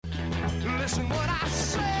listen what I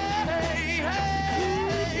say.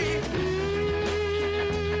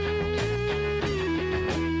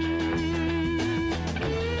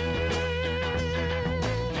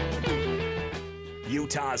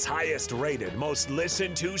 Utah's highest rated, most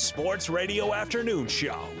listened to sports radio afternoon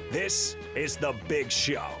show. This is The Big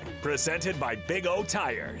Show, presented by Big O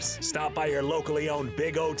Tires. Stop by your locally owned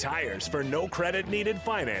Big O Tires for no credit needed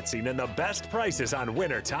financing and the best prices on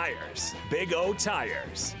winter tires. Big O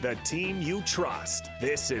Tires, the team you trust.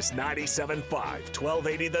 This is 97.5,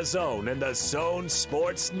 1280 The Zone and the Zone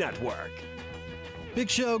Sports Network. Big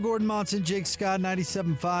Show, Gordon Monson, Jake Scott,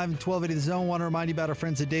 97.5 and 1280 The Zone. Want to remind you about our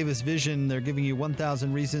friends at Davis Vision. They're giving you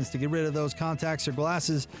 1,000 reasons to get rid of those contacts or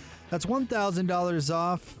glasses. That's $1,000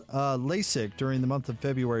 off LASIK during the month of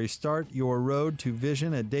February. Start your road to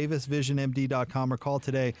vision at davisvisionmd.com or call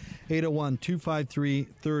today,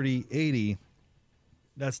 801-253-3080.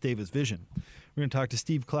 That's Davis Vision. We're going to talk to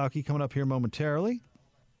Steve Klauke coming up here momentarily.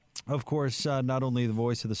 Of course, not only the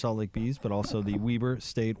voice of the Salt Lake Bees, but also the Weber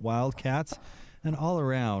State Wildcats. And all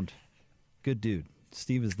around, good dude.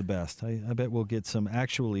 Steve is the best. I bet we'll get some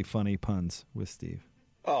actually funny puns with Steve.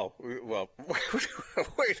 Oh, well,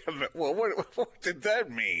 wait a minute. Well, what did that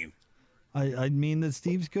mean? I mean that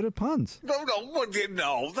Steve's good at puns. No,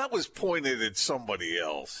 that was pointed at somebody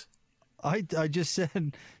else. I just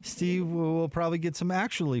said Steve will probably get some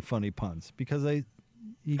actually funny puns because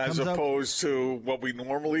as opposed to what we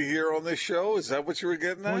normally hear on this show? Is that what you were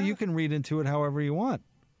getting at? Well, you can read into it however you want.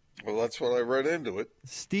 Well, that's what I read into it.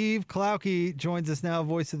 Steve Klauke joins us now,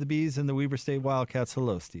 voice of the Bees and the Weber State Wildcats.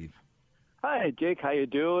 Hello, Steve. Hi, Jake. How you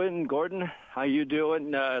doing? Gordon, how you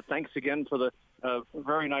doing? Thanks again for the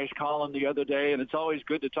very nice column the other day, and it's always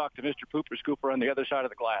good to talk to Mr. Pooper Scooper on the other side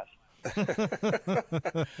of the glass.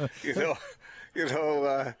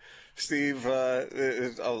 Steve,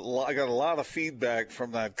 I got a lot of feedback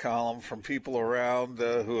from that column from people around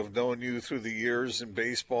who have known you through the years in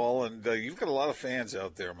baseball, and you've got a lot of fans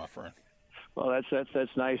out there, my friend. Well,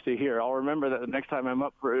 that's nice to hear. I'll remember that the next time I'm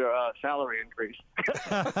up for a salary increase.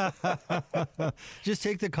 Just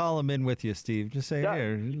take the column in with you, Steve. Just say,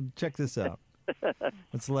 Here, check this out.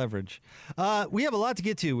 Let's leverage. We have a lot to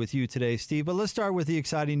get to with you today, Steve, but let's start with the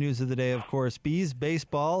exciting news of the day, of course. Bees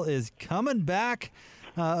baseball is coming back.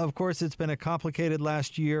 Of course, it's been a complicated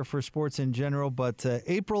last year for sports in general, but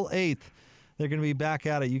April 8th, they're going to be back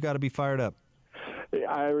at it. You got to be fired up.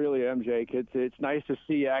 I really am, Jake. It's nice to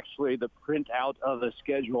see actually the printout of the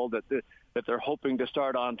schedule that they're hoping to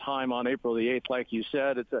start on time on April the 8th. Like you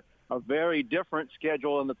said, it's a very different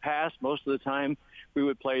schedule in the past. Most of the time, we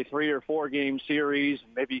would play 3 or 4 game series,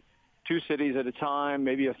 maybe 2 cities at a time,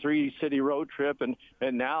 maybe a 3-city road trip, and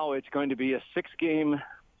now it's going to be a 6-game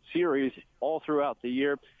series all throughout the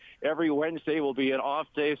year. Every Wednesday will be an off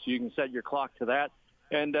day, so you can set your clock to that.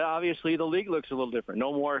 And obviously the league looks a little different.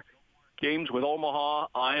 No more games with Omaha,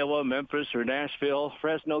 Iowa, Memphis, or Nashville.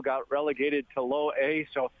 Fresno got relegated to low A,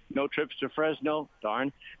 so no trips to Fresno,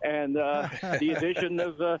 darn. And the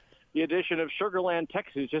addition of Sugar Land,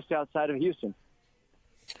 Texas, just outside of Houston.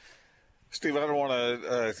 Steve, I don't want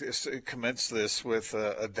to commence this with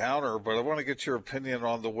a downer, but I want to get your opinion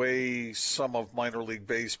on the way some of minor league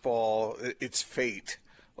baseball, its fate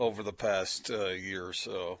over the past year or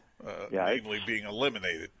so, namely being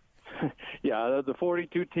eliminated. Yeah, the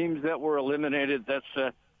 42 teams that were eliminated,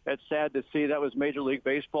 that's sad to see. That was Major League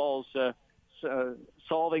Baseball's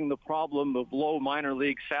solving the problem of low minor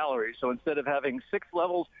league salaries. So instead of having 6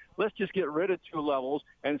 levels, let's just get rid of 2 levels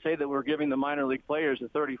and say that we're giving the minor league players a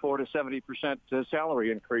 34 to 70%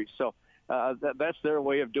 salary increase. So that's their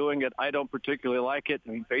way of doing it. I don't particularly like it.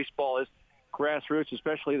 I mean, baseball is grassroots,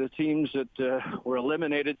 especially the teams that were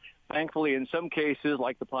eliminated. Thankfully, in some cases,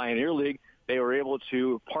 like the Pioneer League, they were able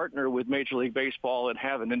to partner with Major League Baseball and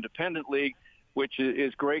have an independent league, which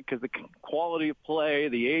is great because the quality of play,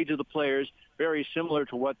 the age of the players, very similar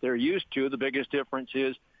to what they're used to. The biggest difference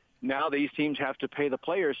is now these teams have to pay the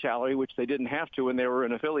player's salary, which they didn't have to when they were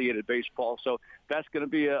in affiliated baseball. So that's going to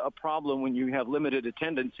be a problem when you have limited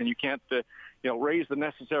attendance and you can't raise the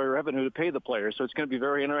necessary revenue to pay the players. So it's going to be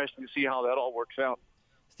very interesting to see how that all works out.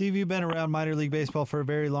 Steve, you've been around minor league baseball for a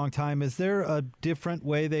very long time. Is there a different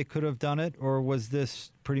way they could have done it, or was this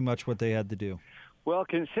pretty much what they had to do? Well,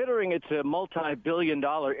 considering it's a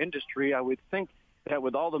multi-billion-dollar industry, I would think that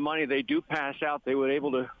with all the money they do pass out, they would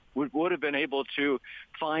have been able to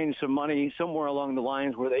find some money somewhere along the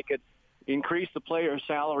lines where they could increase the players'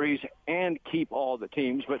 salaries and keep all the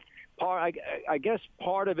teams. But I guess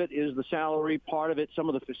part of it is the salary, part of it some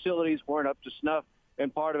of the facilities weren't up to snuff,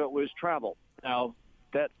 and part of it was travel. Now,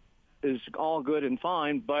 that is all good and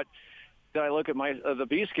fine, but then I look at the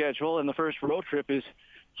B schedule, and the first road trip is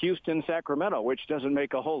Houston, Sacramento, which doesn't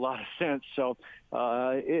make a whole lot of sense. So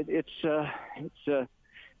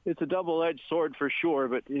it's a double-edged sword for sure.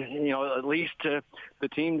 But at least the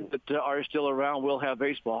teams that are still around will have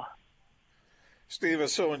baseball. Steve, I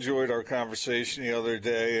so enjoyed our conversation the other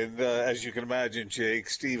day, and as you can imagine, Jake,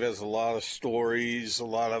 Steve has a lot of stories, a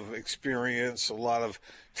lot of experience, a lot of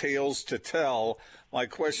tales to tell. My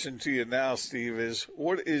question to you now, Steve, is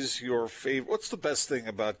what is your favorite? What's the best thing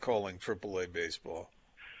about calling AAA baseball?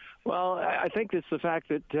 Well, I think it's the fact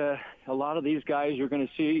that a lot of these guys you're going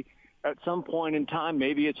to see at some point in time.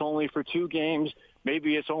 Maybe it's only for 2 games,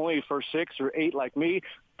 maybe it's only for 6 or 8 like me,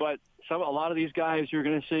 but a lot of these guys you're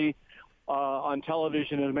going to see on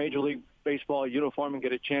television in a Major League Baseball uniform and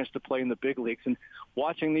get a chance to play in the big leagues. And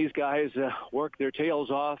watching these guys work their tails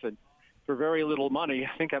off and for very little money,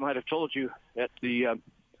 I think I might have told you that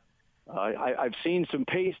I've seen some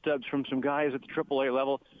pay stubs from some guys at the AAA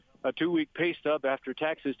level. A 2-week pay stub after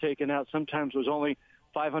taxes taken out sometimes was only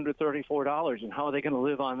 $534, and how are they going to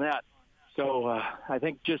live on that? So I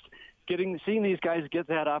think just seeing these guys get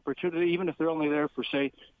that opportunity, even if they're only there for,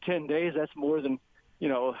 say, 10 days, that's more than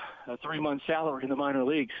a 3-month salary in the minor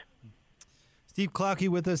leagues. Steve Klauke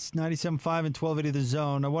with us, 97.5 and 1280 The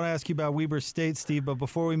Zone. I want to ask you about Weber State, Steve, but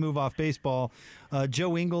before we move off baseball,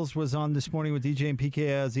 Joe Ingles was on this morning with DJ and PK,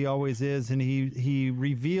 as he always is, and he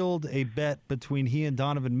revealed a bet between he and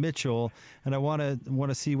Donovan Mitchell, and I want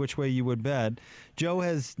to see which way you would bet. Joe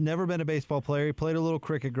has never been a baseball player. He played a little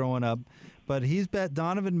cricket growing up, but he's bet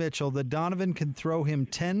Donovan Mitchell that Donovan can throw him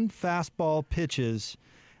 10 fastball pitches,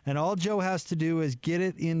 and all Joe has to do is get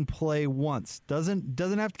it in play once. Doesn't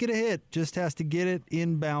have to get a hit, just has to get it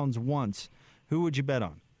inbounds once. Who would you bet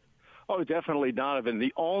on? Oh, definitely Donovan.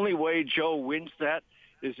 The only way Joe wins that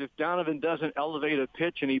is if Donovan doesn't elevate a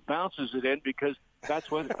pitch and he bounces it in, because that's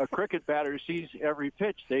what a cricket batter sees every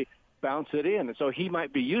pitch. They bounce it in. And so he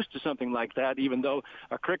might be used to something like that, even though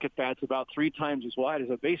a cricket bat's about 3 times as wide as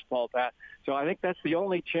a baseball bat. So I think that's the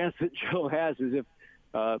only chance that Joe has, is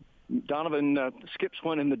if Donovan skips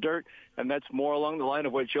one in the dirt, and that's more along the line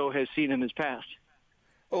of what Joe has seen in his past.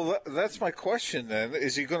 Well, that's my question then.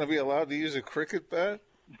 Is he going to be allowed to use a cricket bat?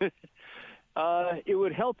 It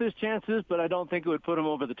would help his chances, but I don't think it would put him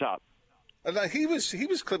over the top. He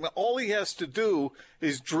was claiming all he has to do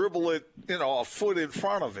is dribble it, a foot in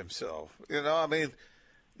front of himself. I mean,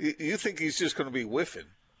 you think he's just going to be whiffing?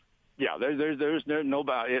 Yeah, there's no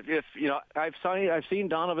doubt. If I've seen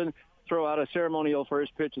Donovan throw out a ceremonial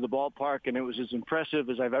first pitch of the ballpark, and it was as impressive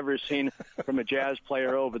as I've ever seen from a Jazz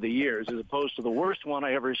player over the years, as opposed to the worst one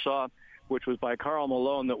I ever saw, which was by Karl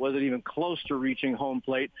Malone, that wasn't even close to reaching home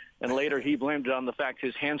plate, and later he blamed it on the fact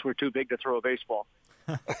his hands were too big to throw a baseball.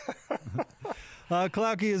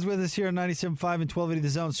 Klauke is with us here on 97.5 and 1280 The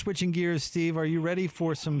Zone. Switching gears, Steve, are you ready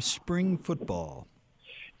for some spring football?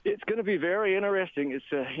 It's going to be very interesting. It's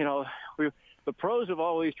the pros have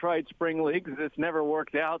always tried spring leagues. It's never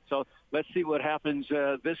worked out, so let's see what happens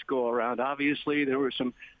this go-around. Obviously, there were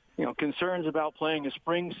some concerns about playing a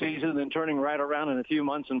spring season and turning right around in a few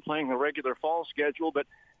months and playing the regular fall schedule, but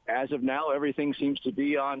as of now, everything seems to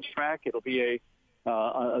be on track. It'll be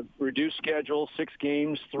a reduced schedule, 6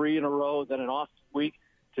 games, 3 in a row, then an off week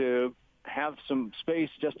to have some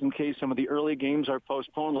space just in case some of the early games are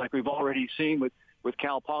postponed, like we've already seen with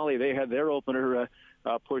Cal Poly. They had their opener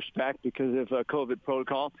pushed back because of COVID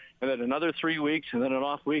protocol, and then another 3 weeks, and then an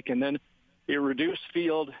off week, and then a reduced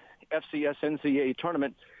field FCS NCAA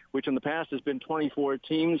tournament, which in the past has been 24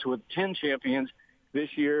 teams with 10 champions. This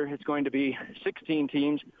year it's going to be 16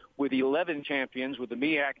 teams with 11 champions, with the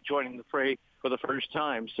MEAC joining the fray for the first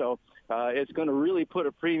time. So it's going to really put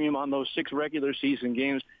a premium on those 6 regular season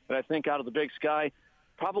games. And I think out of the Big Sky,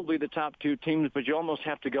 probably the top 2 teams, but you almost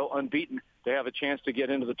have to go unbeaten to have a chance to get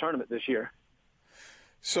into the tournament this year.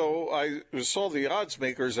 So I saw the odds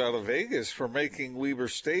makers out of Vegas for making Weber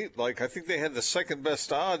State, I think they had the second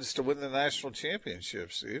best odds to win the national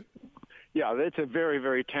championship, Steve. Yeah, it's a very,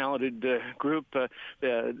 very talented group.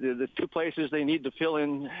 The 2 places they need to fill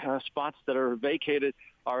in spots that are vacated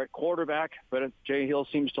are at quarterback, but Jay Hill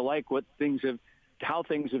seems to like how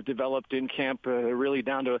things have developed in camp, really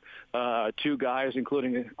down to 2 guys,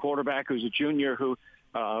 including a quarterback who's a junior who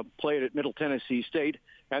played at Middle Tennessee State,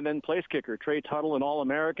 and then place kicker Trey Tuttle, an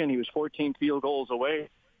All-American. He was 14 field goals away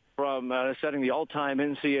from setting the all-time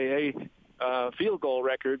NCAA field goal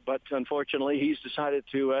record, but unfortunately he's decided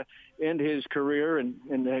to end his career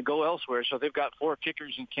and go elsewhere. So they've got 4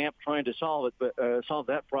 kickers in camp trying to solve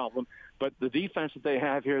that problem. But the defense that they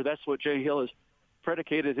have here, that's what Jay Hill has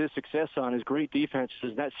predicated his success on, is great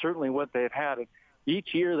defenses. That's certainly what they've had. And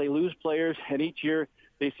each year they lose players, and each year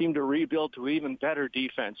they seem to rebuild to even better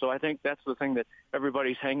defense. So I think that's the thing that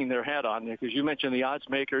everybody's hanging their hat on. Because you mentioned the odds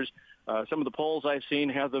makers. Some of the polls I've seen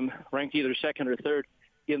have them ranked either second or third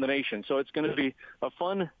in the nation. So it's going to be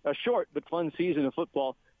a short but fun season of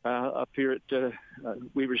football up here at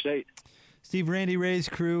Weber State. Steve, Randy Ray's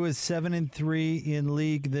crew is 7-3 in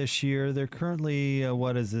league this year. They're currently,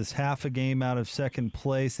 half a game out of second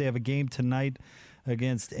place. They have a game tonight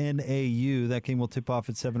against NAU. That game will tip off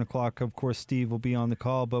at 7 o'clock. Of course, Steve will be on the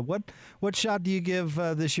call. But what shot do you give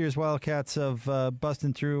this year's Wildcats of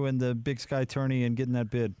busting through in the Big Sky tourney and getting that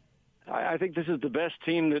bid? I think this is the best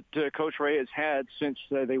team that Coach Ray has had since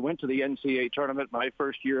they went to the NCAA tournament my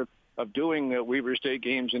first year of doing Weber State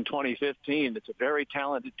games in 2015. It's a very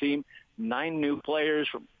talented team. 9 new players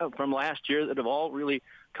from last year that have all really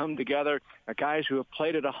come together. Guys who have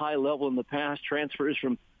played at a high level in the past, transfers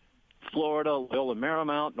from Florida, Loyola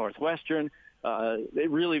Marymount, Northwestern. They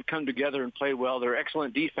really have come together and played well. They're an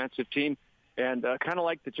excellent defensive team. And kind of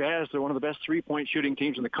like the Jazz, they're one of the best three-point shooting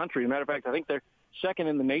teams in the country. As a matter of fact, I think they're second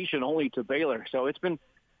in the nation only to Baylor. So it's been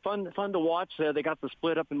fun to watch. They got the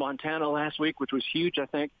split up in Montana last week, which was huge, I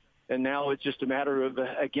think. And now it's just a matter of,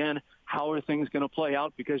 again, how are things going to play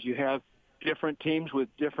out, because you have different teams with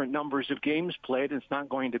different numbers of games played. And it's not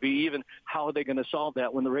going to be even. How are they going to solve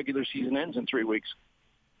that when the regular season ends in 3 weeks?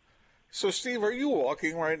 So, Steve, are you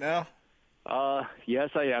walking right now? Yes,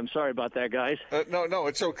 I am. Sorry about that, guys. No,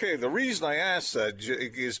 it's okay. The reason I asked that,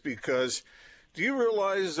 Jake, is because do you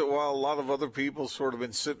realize that while a lot of other people sort of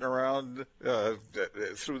been sitting around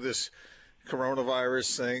through this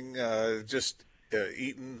coronavirus thing, just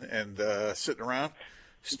eating and sitting around,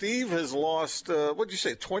 Steve has lost, what'd you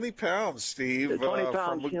say, 20 pounds, Steve? 20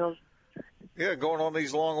 pounds, Yeah, going on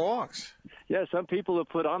these long walks. Yeah, some people have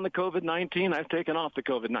put on the COVID-19. I've taken off the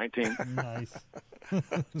COVID-19. Nice.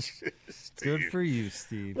 Good for you,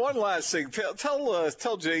 Steve. One last thing.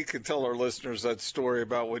 Tell Jake and tell our listeners that story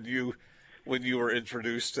about when you were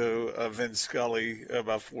introduced to Vince Scully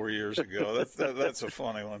about 4 years ago. That's a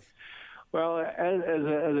funny one. Well, as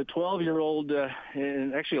a 12-year-old,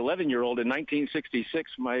 and actually 11-year-old in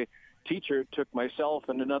 1966, my teacher took myself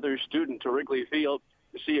and another student to Wrigley Field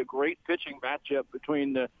to see a great pitching matchup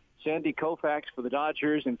between Sandy Koufax for the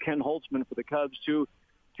Dodgers and Ken Holtzman for the Cubs, two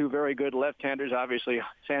very good left-handers. Obviously,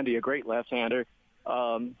 Sandy, a great left-hander.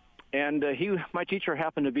 My teacher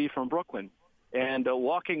happened to be from Brooklyn. And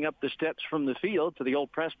walking up the steps from the field to the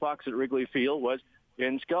old press box at Wrigley Field was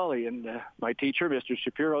Vin Scully. And my teacher, Mr.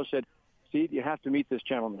 Shapiro, said, Steve, you have to meet this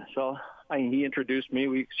gentleman. So he introduced me.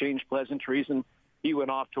 We exchanged pleasantries, and he went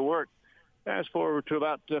off to work. Fast forward to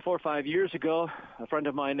about 4 or 5 years ago, a friend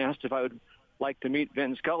of mine asked if I would like to meet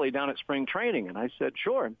Vin Scully down at spring training, and I said,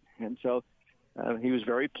 sure. And so he was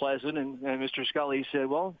very pleasant, and Mr. Scully said,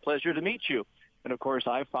 well, pleasure to meet you. And, of course,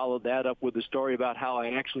 I followed that up with the story about how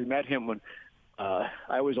I actually met him when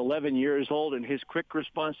I was 11 years old, and his quick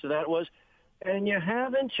response to that was, and you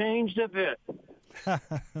haven't changed a bit.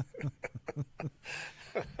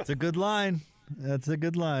 It's a good line. That's a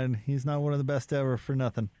good line. He's not one of the best ever for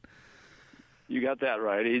nothing. You got that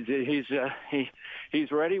right.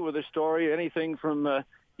 He's ready with a story, anything from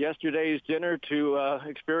yesterday's dinner to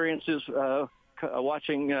experiences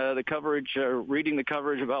watching the coverage, reading the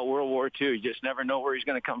coverage about World War II. You just never know where he's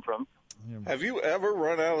going to come from. Have you ever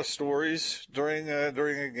run out of stories during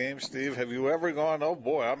a game, Steve? Have you ever gone, oh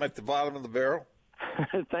boy, I'm at the bottom of the barrel?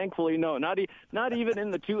 Thankfully, no. Not even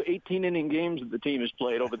in the 2 18-inning games that the team has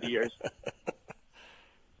played over the years.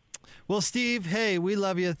 Well, Steve, hey, we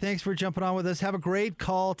love you. Thanks for jumping on with us. Have a great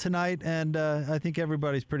call tonight, and I think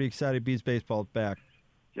everybody's pretty excited. Bees baseball back.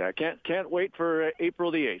 Yeah, can't wait for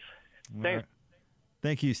April the 8th. Thanks. Right.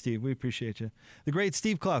 Thank you, Steve. We appreciate you. The great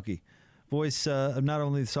Steve Klauke, voice of not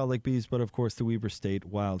only the Salt Lake Bees, but, of course, the Weber State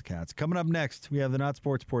Wildcats. Coming up next, we have the Not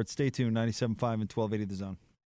Sports Report. Stay tuned, 97.5 and 1280 The Zone.